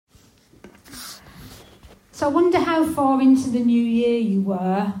So I wonder how far into the new year you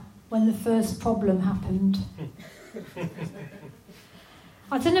were when the first problem happened.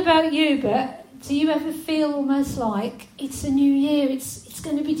 I don't know about you, but do you ever feel almost like it's a new year, it's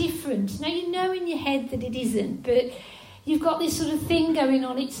going to be different? Now, you know in your head that it isn't, but you've got this sort of thing going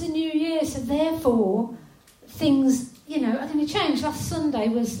on. It's a new year, so therefore things, are going to change. Last Sunday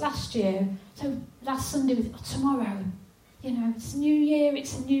was last year, so last Sunday was tomorrow. It's a new year,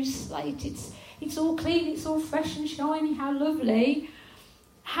 it's a new slate, it's all clean, it's all fresh and shiny, how lovely.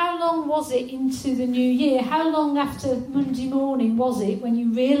 How long was it into the new year? How long after Monday morning was it when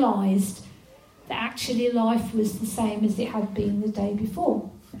you realised that actually life was the same as it had been the day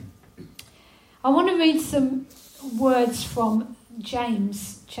before? I want to read some words from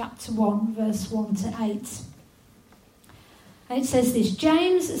James chapter 1, verse 1 to 8. And it says this: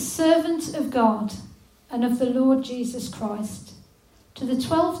 James, a servant of God and of the Lord Jesus Christ, to the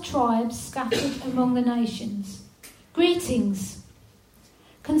 12 tribes scattered among the nations, greetings.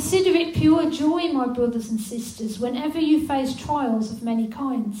 Consider it pure joy, my brothers and sisters, whenever you face trials of many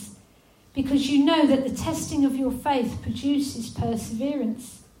kinds, because you know that the testing of your faith produces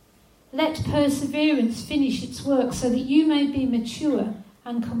perseverance. Let perseverance finish its work so that you may be mature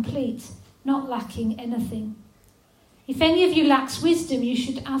and complete, not lacking anything. If any of you lacks wisdom, you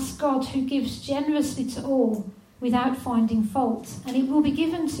should ask God, who gives generously to all without finding fault, and it will be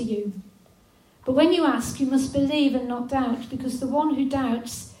given to you. But when you ask, you must believe and not doubt, because the one who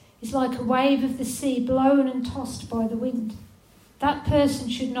doubts is like a wave of the sea blown and tossed by the wind. That person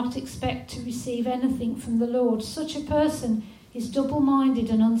should not expect to receive anything from the Lord. Such a person is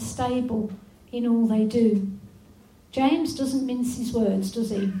double-minded and unstable in all they do. James doesn't mince his words, does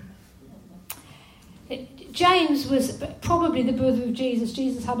he? James was probably the brother of Jesus.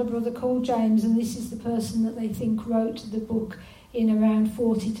 Jesus had a brother called James, and this is the person that they think wrote the book in around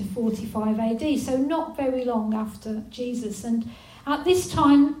 40 to 45 AD, so not very long after Jesus. And at this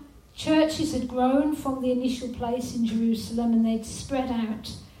time, churches had grown from the initial place in Jerusalem and they'd spread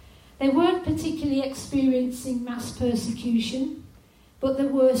out. They weren't particularly experiencing mass persecution, but there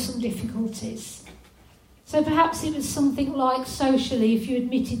were some difficulties. So perhaps it was something like socially, if you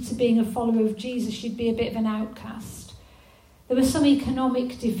admitted to being a follower of Jesus, you'd be a bit of an outcast. There were some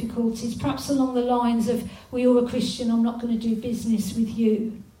economic difficulties, perhaps along the lines of, well, you're a Christian, I'm not going to do business with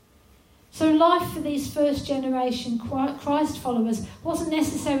you. So life for these first generation Christ followers wasn't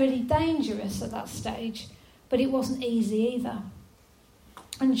necessarily dangerous at that stage, but it wasn't easy either.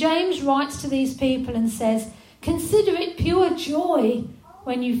 And James writes to these people and says, consider it pure joy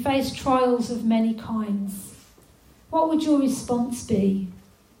when you face trials of many kinds. What would your response be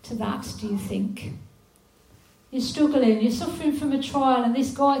to that, do you think? You're struggling, you're suffering from a trial, and this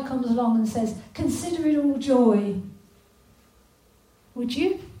guy comes along and says, consider it all joy. Would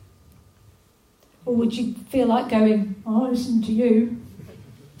you? Or would you feel like going, oh, listen to you?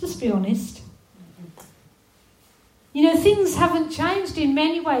 Just be honest. Things haven't changed in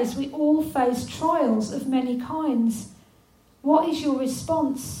many ways. We all face trials of many kinds. What is your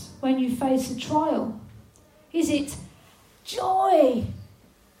response when you face a trial? Is it joy?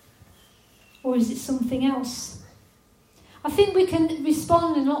 Or is it something else? I think we can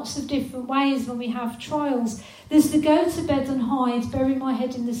respond in lots of different ways when we have trials. There's the go to bed and hide, bury my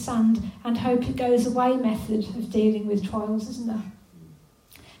head in the sand and hope it goes away method of dealing with trials, isn't there?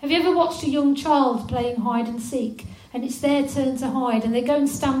 Have you ever watched a young child playing hide and seek and it's their turn to hide and they go and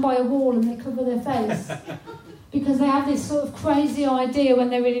stand by a wall and they cover their face? Because they have this sort of crazy idea when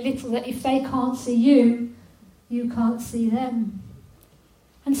they're really little that if they can't see you, you can't see them.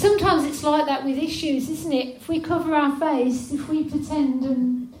 And sometimes it's like that with issues, isn't it? If we cover our face, if we pretend,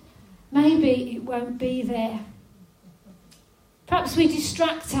 and maybe it won't be there. Perhaps we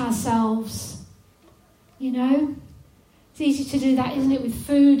distract ourselves, It's easy to do that, isn't it, with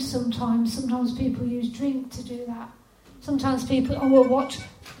food sometimes. Sometimes people use drink to do that. Sometimes people, we'll watch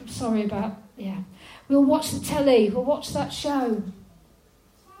the telly, we'll watch that show.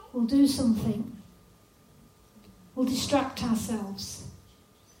 We'll do something. We'll distract ourselves.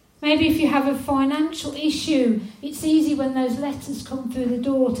 Maybe if you have a financial issue, it's easy when those letters come through the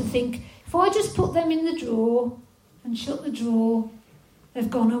door to think, if I just put them in the drawer and shut the drawer, they've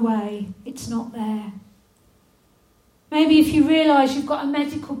gone away. It's not there. Maybe if you realise you've got a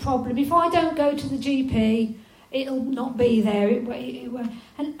medical problem, if I don't go to the GP, it'll not be there. It won't.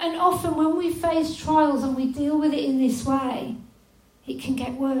 And often when we face trials and we deal with it in this way, it can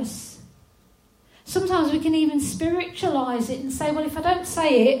get worse. Sometimes we can even spiritualise it and say, well, if I don't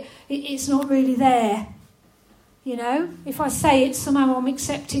say it, it's not really there. If I say it, somehow I'm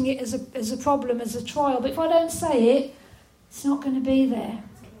accepting it as a problem, as a trial. But if I don't say it, it's not going to be there.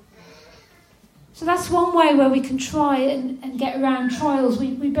 So that's one way where we can try and get around trials.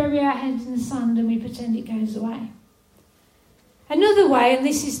 We bury our heads in the sand and we pretend it goes away. Another way, and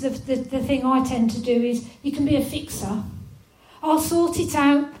this is the thing I tend to do, is you can be a fixer. I'll sort it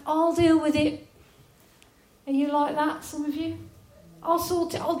out. I'll deal with it. Are you like that, some of you? I'll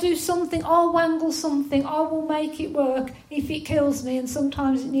sort it. I'll do something. I'll wangle something. I will make it work if it kills me, and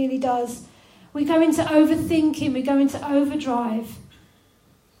sometimes it nearly does. We go into overthinking. We go into overdrive.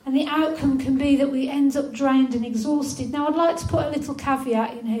 And the outcome can be that we end up drained and exhausted. Now, I'd like to put a little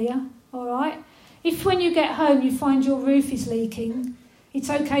caveat in here, all right? If when you get home you find your roof is leaking, it's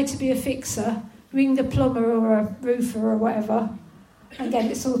okay to be a fixer, ring the plumber or a roofer or whatever, and get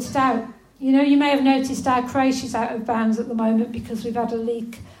it sorted out. You know, you may have noticed our creche is out of bounds at the moment because we've had a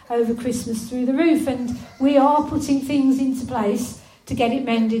leak over Christmas through the roof, and we are putting things into place to get it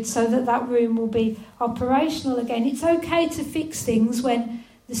mended so that that room will be operational again. It's okay to fix things when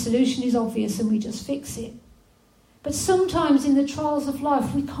the solution is obvious and we just fix it. But sometimes in the trials of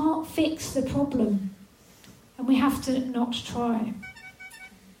life we can't fix the problem and we have to not try.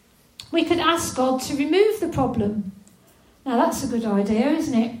 We could ask God to remove the problem. Now that's a good idea,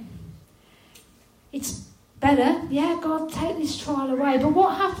 isn't it? It's better, yeah, God, take this trial away. But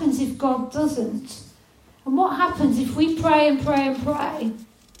what happens if God doesn't? And what happens if we pray and pray and pray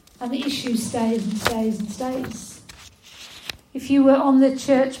and the issue stays and stays and stays? If you were on the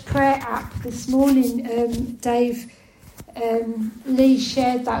church prayer app this morning, Dave Lee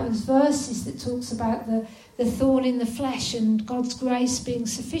shared those verses that talks about the thorn in the flesh and God's grace being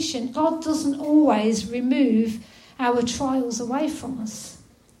sufficient. God doesn't always remove our trials away from us.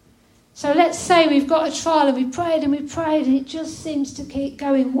 So let's say we've got a trial and we prayed and it just seems to keep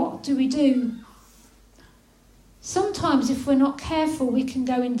going. What do we do? Sometimes if we're not careful we can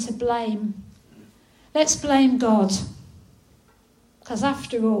go into blame. Let's blame God. Because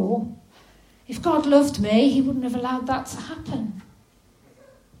after all, if God loved me, he wouldn't have allowed that to happen.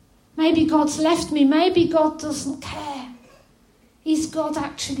 Maybe God's left me. Maybe God doesn't care. Is God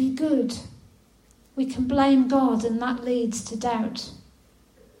actually good? We can blame God and that leads to doubt.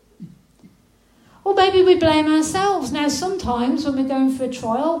 Or maybe we blame ourselves. Now sometimes when we're going for a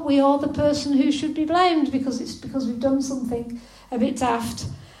trial, we are the person who should be blamed because we've done something a bit daft.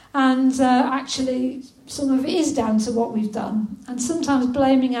 And actually some of it is down to what we've done. And sometimes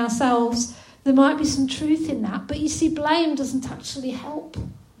blaming ourselves, there might be some truth in that. But you see, blame doesn't actually help.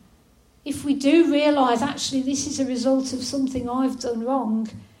 If we do realise, actually, this is a result of something I've done wrong,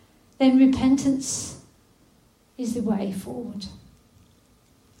 then repentance is the way forward.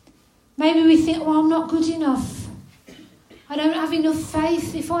 Maybe we think, I'm not good enough. I don't have enough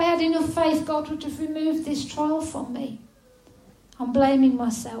faith. If I had enough faith, God would have removed this trial from me. I'm blaming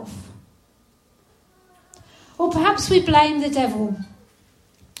myself. Or perhaps we blame the devil.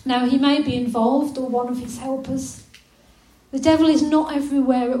 Now, he may be involved or one of his helpers. The devil is not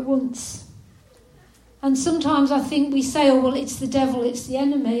everywhere at once. And sometimes I think we say, it's the devil, it's the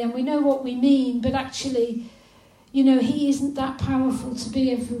enemy, and we know what we mean, but actually, he isn't that powerful to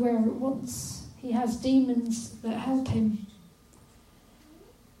be everywhere at once. He has demons that help him.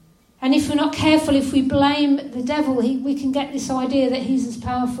 And if we're not careful, if we blame the devil, we can get this idea that he's as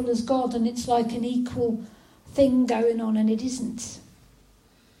powerful as God and it's like an equal thing going on, and it isn't.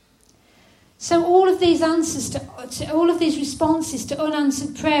 So all of these answers to all of these responses to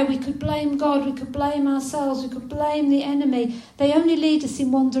unanswered prayer, we could blame God, we could blame ourselves, we could blame the enemy. They only lead us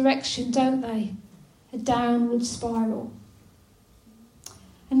in one direction, don't they? A downward spiral.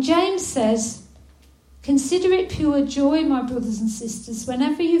 And James says, "Consider it pure joy, my brothers and sisters,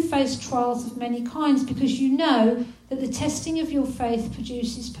 whenever you face trials of many kinds, because you know that the testing of your faith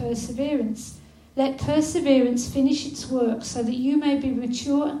produces perseverance. Let perseverance finish its work so that you may be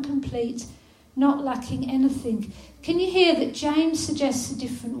mature and complete, not lacking anything." Can you hear that James suggests a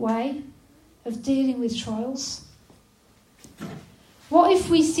different way of dealing with trials? What if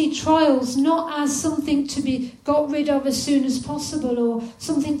we see trials not as something to be got rid of as soon as possible, or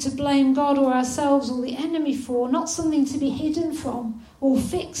something to blame God or ourselves or the enemy for, not something to be hidden from or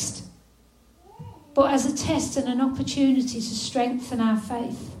fixed, but as a test and an opportunity to strengthen our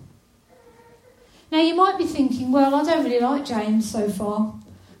faith? Now you might be thinking, I don't really like James so far,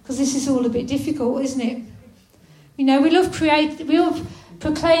 because this is all a bit difficult, isn't it? We love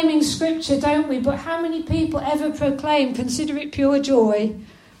proclaiming scripture, don't we? But how many people ever proclaim, consider it pure joy,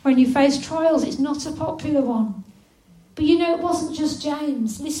 when you face trials? It's not a popular one. But it wasn't just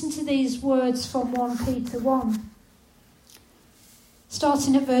James. Listen to these words from 1 Peter 1.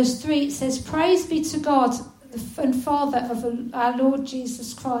 Starting at verse 3, it says, "Praise be to God and Father of our Lord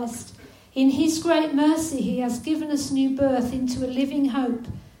Jesus Christ. In his great mercy he has given us new birth into a living hope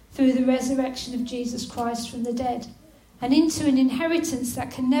through the resurrection of Jesus Christ from the dead, and into an inheritance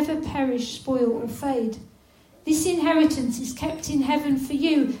that can never perish, spoil or fade. This inheritance is kept in heaven for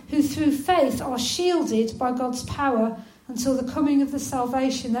you, who through faith are shielded by God's power until the coming of the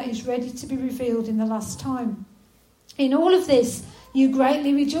salvation that is ready to be revealed in the last time. In all of this you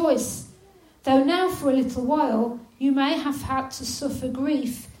greatly rejoice, though now for a little while you may have had to suffer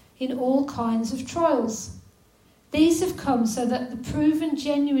grief in all kinds of trials. These have come so that the proven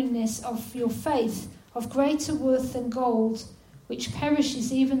genuineness of your faith, of greater worth than gold, which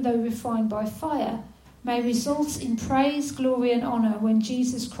perishes even though refined by fire, may result in praise, glory and honour when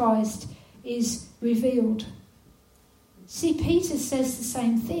Jesus Christ is revealed. See, Peter says the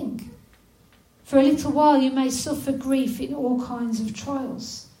same thing. For a little while you may suffer grief in all kinds of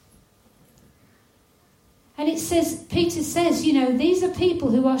trials. And it says, Peter says, these are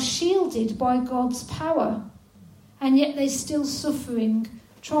people who are shielded by God's power, and yet they're still suffering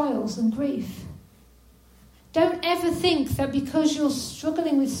trials and grief. Don't ever think that because you're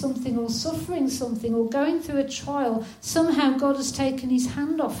struggling with something or suffering something or going through a trial, somehow God has taken his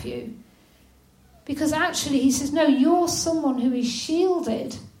hand off you. Because actually he says, no, you're someone who is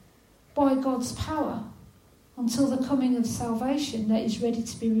shielded by God's power until the coming of salvation that is ready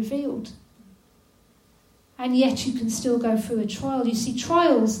to be revealed. And yet you can still go through a trial. You see,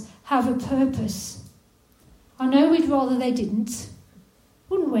 trials have a purpose. I know we'd rather they didn't,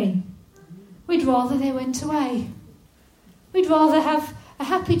 wouldn't we? We'd rather they went away. We'd rather have a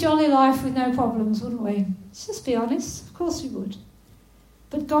happy, jolly life with no problems, wouldn't we? Let's just be honest. Of course we would.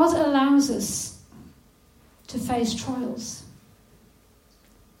 But God allows us to face trials.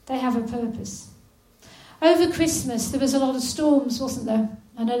 They have a purpose. Over Christmas, there was a lot of storms, wasn't there?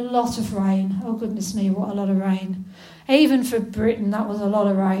 And a lot of rain. Oh, goodness me, what a lot of rain. Even for Britain, that was a lot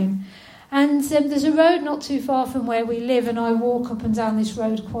of rain. And there's a road not too far from where we live, and I walk up and down this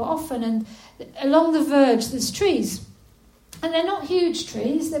road quite often, and along the verge there's trees. And they're not huge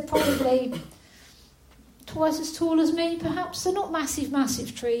trees, they're probably twice as tall as me, perhaps. They're not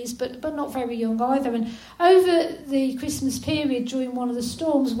massive trees, but not very young either. And over the Christmas period, during one of the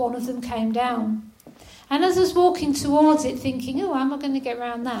storms, one of them came down. And as I was walking towards it, thinking, oh, how am I going to get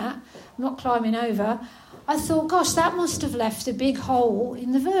around that? I'm not climbing over. I thought, gosh, that must have left a big hole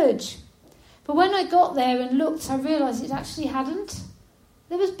in the verge. But when I got there and looked, I realised it actually hadn't.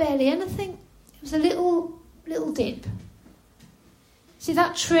 There was barely anything. It was a little dip. See,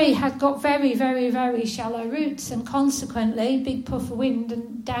 that tree had got very, very, very shallow roots, and consequently, big puff of wind,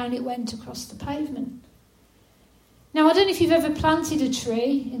 and down it went across the pavement. Now, I don't know if you've ever planted a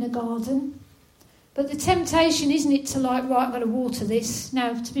tree in a garden, but the temptation, isn't it, to right, I'm going to water this.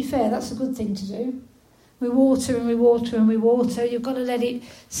 Now, to be fair, that's a good thing to do. We water and we water and we water. You've got to let it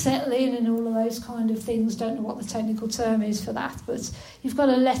settle in and all of those kind of things. Don't know what the technical term is for that, but you've got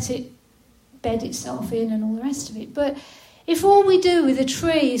to let it bed itself in and all the rest of it. But if all we do with a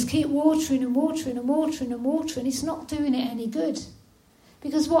tree is keep watering and watering and watering and watering, it's not doing it any good.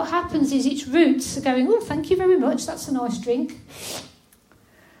 Because what happens is its roots are going, oh, thank you very much, that's a nice drink.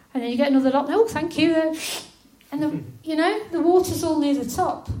 And then you get another lot, oh, thank you. And, the water's all near the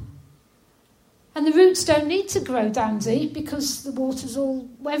top. And the roots don't need to grow down deep because the water's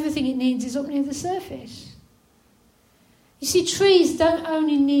everything it needs is up near the surface. You see, trees don't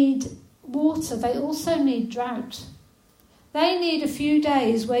only need water, they also need drought. They need a few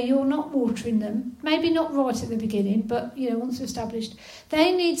days where you're not watering them, maybe not right at the beginning, but, once they're established.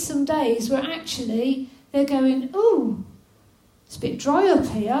 They need some days where actually they're going, ooh, it's a bit dry up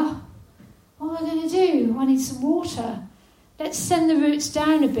here. What am I going to do? I need some water. Let's send the roots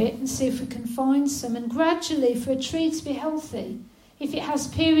down a bit and see if we can find some. And gradually, for a tree to be healthy, if it has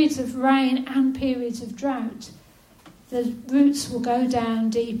periods of rain and periods of drought, the roots will go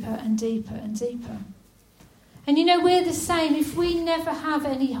down deeper and deeper and deeper. And we're the same. If we never have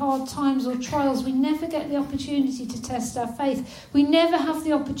any hard times or trials, we never get the opportunity to test our faith. We never have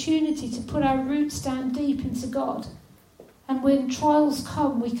the opportunity to put our roots down deep into God. And when trials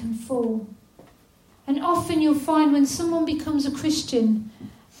come, we can fall. And often you'll find when someone becomes a Christian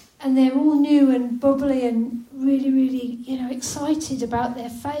and they're all new and bubbly and really, really, excited about their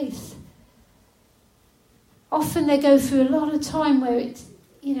faith, often they go through a lot of time where it's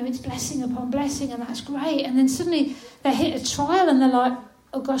blessing upon blessing, and that's great. And then suddenly they hit a trial and they're like,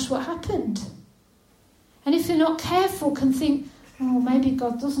 oh gosh, what happened? And if they're not careful, can think, oh, maybe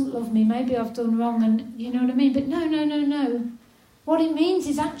God doesn't love me, maybe I've done wrong, and you know what I mean? But no. What it means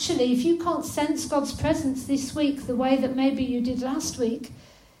is actually, if you can't sense God's presence this week the way that maybe you did last week,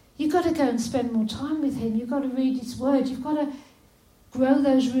 you've got to go and spend more time with him. You've got to read his word. You've got to grow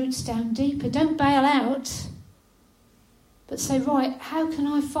those roots down deeper. Don't bail out, but say, right, how can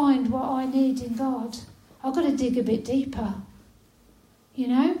I find what I need in God? I've got to dig a bit deeper. You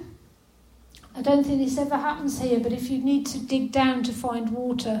know? I don't think this ever happens here, but if you need to dig down to find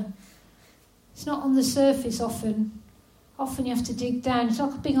water, it's not on the surface often. Often you have to dig down. It's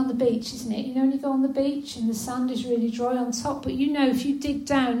like being on the beach, isn't it? You know, when you go on the beach and the sand is really dry on top, but you know if you dig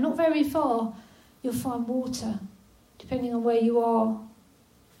down, not very far, you'll find water. Depending on where you are,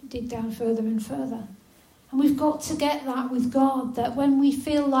 dig down further and further. And we've got to get that with God, that when we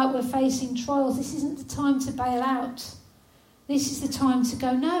feel like we're facing trials, this isn't the time to bail out. This is the time to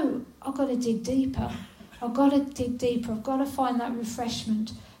go, no, I've got to dig deeper. I've got to dig deeper. I've got to find that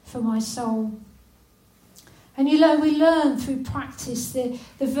refreshment for my soul. And you know, we learn through practice. The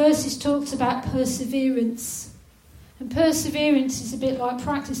verses talks about perseverance. And perseverance is a bit like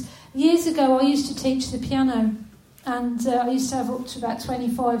practice. Years ago, I used to teach the piano. And I used to have up to about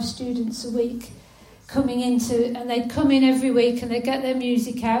 25 students a week coming into, and they'd come in every week and they'd get their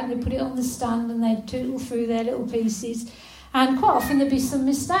music out and they'd put it on the stand and they'd tootle through their little pieces. And quite often there'd be some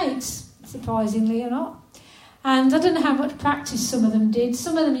mistakes, surprisingly or not. And I don't know how much practice some of them did.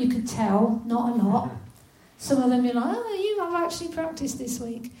 Some of them you could tell, not a lot. Some of them you're like, oh, you have actually practiced this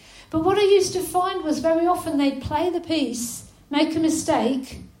week. But what I used to find was very often they'd play the piece, make a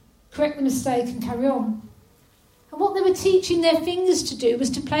mistake, correct the mistake and carry on. And what they were teaching their fingers to do was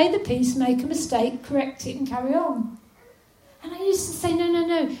to play the piece, make a mistake, correct it and carry on. And I used to say,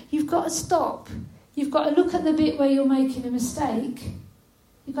 no, you've got to stop. You've got to look at the bit where you're making a mistake.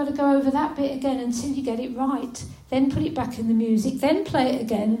 You've got to go over that bit again until you get it right. Then put it back in the music, then play it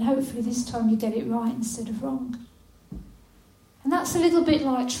again, and hopefully this time you get it right instead of wrong. And that's a little bit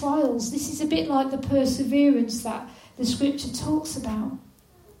like trials. This is a bit like the perseverance that the scripture talks about.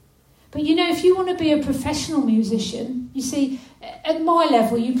 But you know, if you want to be a professional musician, you see, at my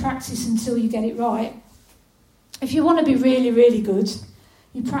level, you practice until you get it right. If you want to be really, really good,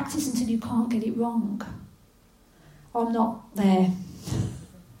 you practice until you can't get it wrong. I'm not there.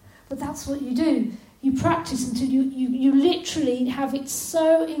 But that's what you do. You practice until you literally have it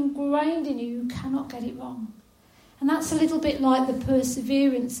so ingrained in you, you cannot get it wrong. And that's a little bit like the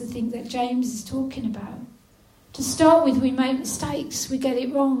perseverance, I think, that James is talking about. To start with, we make mistakes, we get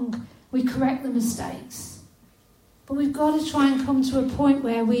it wrong, we correct the mistakes. But we've got to try and come to a point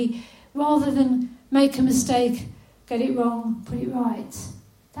where we, rather than make a mistake, get it wrong, put it right.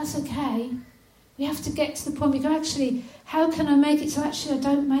 That's okay. We have to get to the point where we go, actually, how can I make it so actually I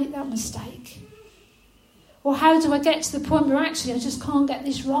don't make that mistake? Or how do I get to the point where actually I just can't get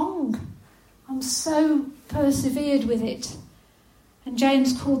this wrong? I'm so persevered with it. And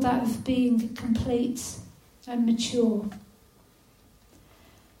James called that of being complete and mature.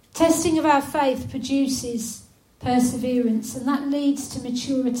 Testing of our faith produces perseverance, and that leads to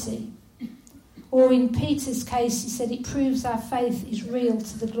maturity. Or in Peter's case, he said it proves our faith is real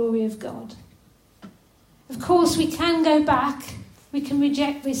to the glory of God. Of course, we can go back. We can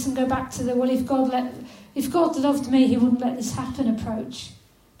reject this and go back to the, well, if God loved me, he wouldn't let this happen approach.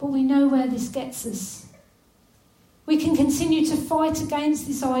 But we know where this gets us. We can continue to fight against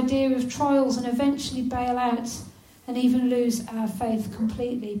this idea of trials and eventually bail out and even lose our faith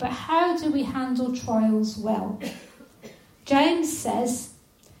completely. But how do we handle trials well? James says,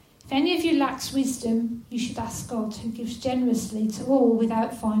 if any of you lacks wisdom, you should ask God, who gives generously to all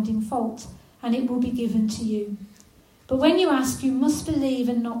without finding fault, and it will be given to you. But when you ask, you must believe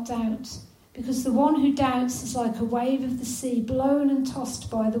and not doubt, because the one who doubts is like a wave of the sea, blown and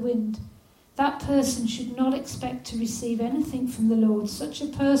tossed by the wind. That person should not expect to receive anything from the Lord. Such a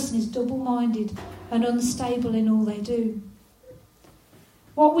person is double-minded and unstable in all they do.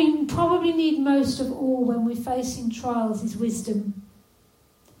 What we probably need most of all when we're facing trials is wisdom.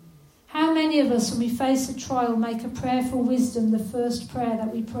 How many of us, when we face a trial, make a prayer for wisdom the first prayer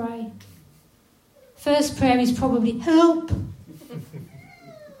that we pray? First prayer is probably, help!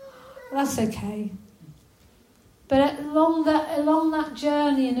 That's okay. But along that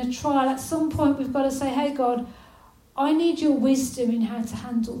journey in a trial, at some point we've got to say, hey God, I need your wisdom in how to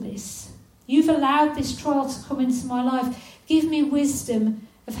handle this. You've allowed this trial to come into my life. Give me wisdom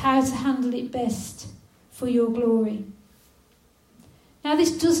of how to handle it best for your glory. Now,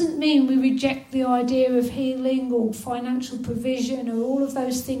 this doesn't mean we reject the idea of healing or financial provision or all of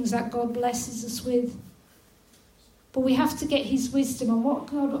those things that God blesses us with. But we have to get his wisdom on what,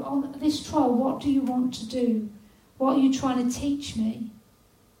 God, on this trial, what do you want to do? What are you trying to teach me?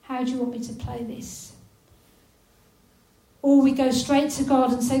 How do you want me to play this? Or we go straight to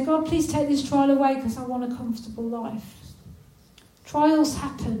God and say, God, please take this trial away because I want a comfortable life. Trials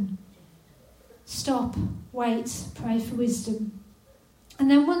happen. Stop, wait, pray for wisdom. And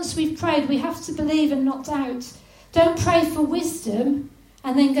then once we've prayed, we have to believe and not doubt Don't pray for wisdom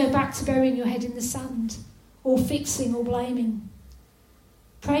and then go back to burying your head in the sand or fixing or blaming.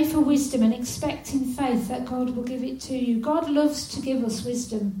 Pray for wisdom and expect in faith that God will give it to you. God loves to give us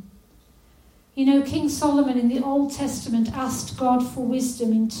wisdom. You know, King Solomon in the Old Testament asked God for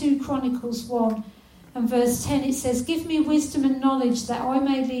wisdom in 2 Chronicles 1 and verse 10. It says, "Give me wisdom and knowledge that I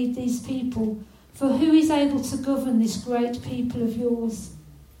may lead these people, for who is able to govern this great people of yours?"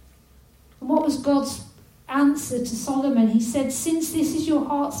 And what was God's answer to Solomon? He said, "Since this is your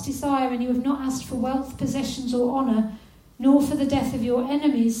heart's desire and you have not asked for wealth, possessions or honour, nor for the death of your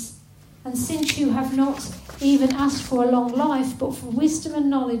enemies, and since you have not even asked for a long life, but for wisdom and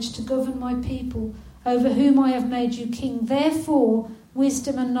knowledge to govern my people, over whom I have made you king, therefore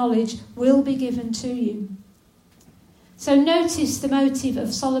wisdom and knowledge will be given to you." So notice the motive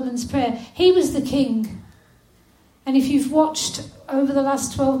of Solomon's prayer. He was the king. And if you've watched over the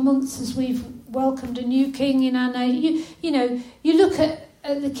last 12 months as we've welcomed a new king in our nation, you look at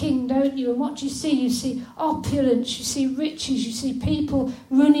the king, don't you? And what do you see? You see opulence, you see riches, you see people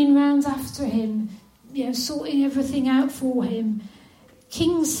running round after him, sorting everything out for him.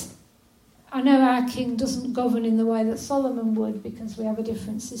 Kings, I know our king doesn't govern in the way that Solomon would because we have a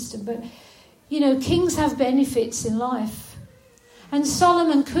different system, but, kings have benefits in life. And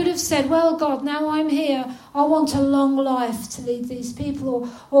Solomon could have said, "Well, God, now I'm here, I want a long life to lead these people,"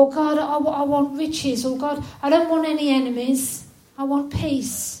 or "God, I want riches," or "God, I don't want any enemies, I want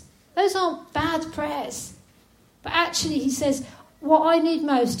peace." Those aren't bad prayers. But actually he says, what I need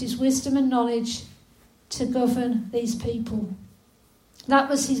most is wisdom and knowledge to govern these people. That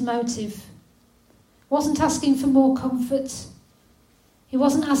was his motive. Wasn't asking for more comfort. He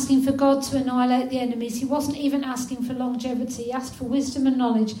wasn't asking for God to annihilate the enemies. He wasn't even asking for longevity. He asked for wisdom and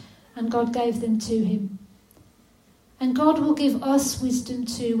knowledge, and God gave them to him. And God will give us wisdom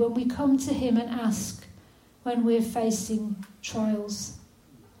too when we come to him and ask when we're facing trials.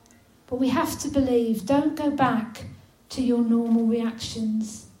 But we have to believe. Don't go back to your normal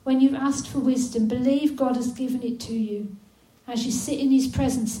reactions. When you've asked for wisdom, believe God has given it to you. As you sit in his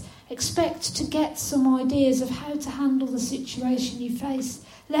presence, expect to get some ideas of how to handle the situation you face.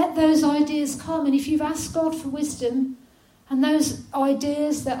 Let those ideas come. And if you've asked God for wisdom, and those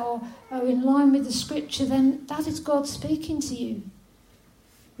ideas that are in line with the scripture, then that is God speaking to you.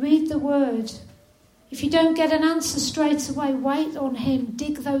 Read the word. If you don't get an answer straight away, wait on him.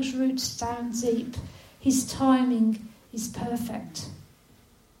 Dig those roots down deep. His timing is perfect.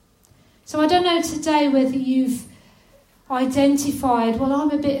 So I don't know today whether you've identified, well,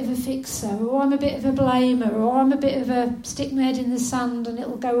 I'm a bit of a fixer, or I'm a bit of a blamer, or I'm a bit of a stick my head in the sand and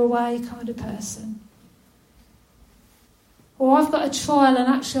it'll go away kind of person. Or I've got a trial and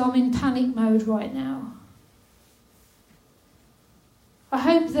actually I'm in panic mode right now. I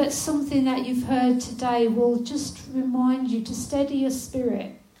hope that something that you've heard today will just remind you to steady your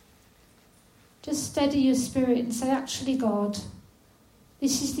spirit. Just steady your spirit and say, actually, God,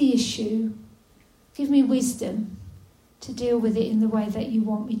 this is the issue. Give me wisdom to deal with it in the way that you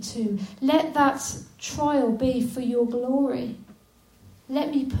want me to. Let that trial be for your glory. Let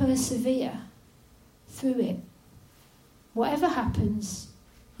me persevere through it. Whatever happens,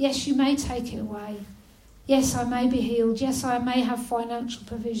 yes, you may take it away. Yes, I may be healed. Yes, I may have financial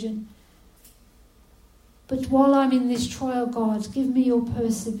provision. But while I'm in this trial, God, give me your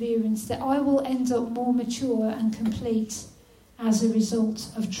perseverance that I will end up more mature and complete as a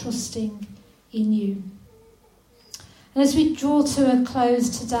result of trusting in you. And as we draw to a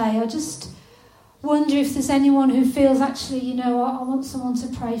close today, I just wonder if there's anyone who feels, actually, I want someone to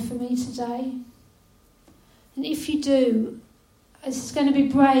pray for me today. And if you do, this is going to be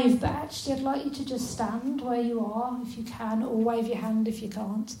brave, but actually I'd like you to just stand where you are if you can, or wave your hand if you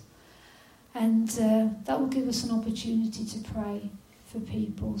can't. And that will give us an opportunity to pray for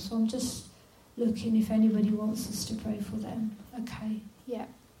people. So I'm just looking if anybody wants us to pray for them. Okay, yeah,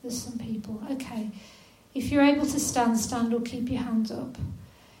 there's some people. Okay, if you're able to stand or keep your hand up.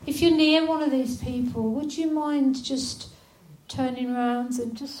 If you're near one of these people, would you mind just turning around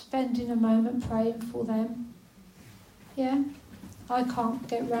and just spending a moment praying for them? Yeah? I can't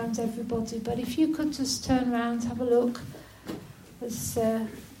get round everybody, but if you could just turn around, have a look. There's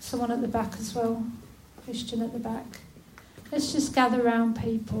someone at the back as well, Christian at the back. Let's just gather round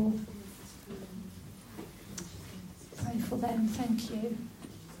people. Pray for them. Thank you.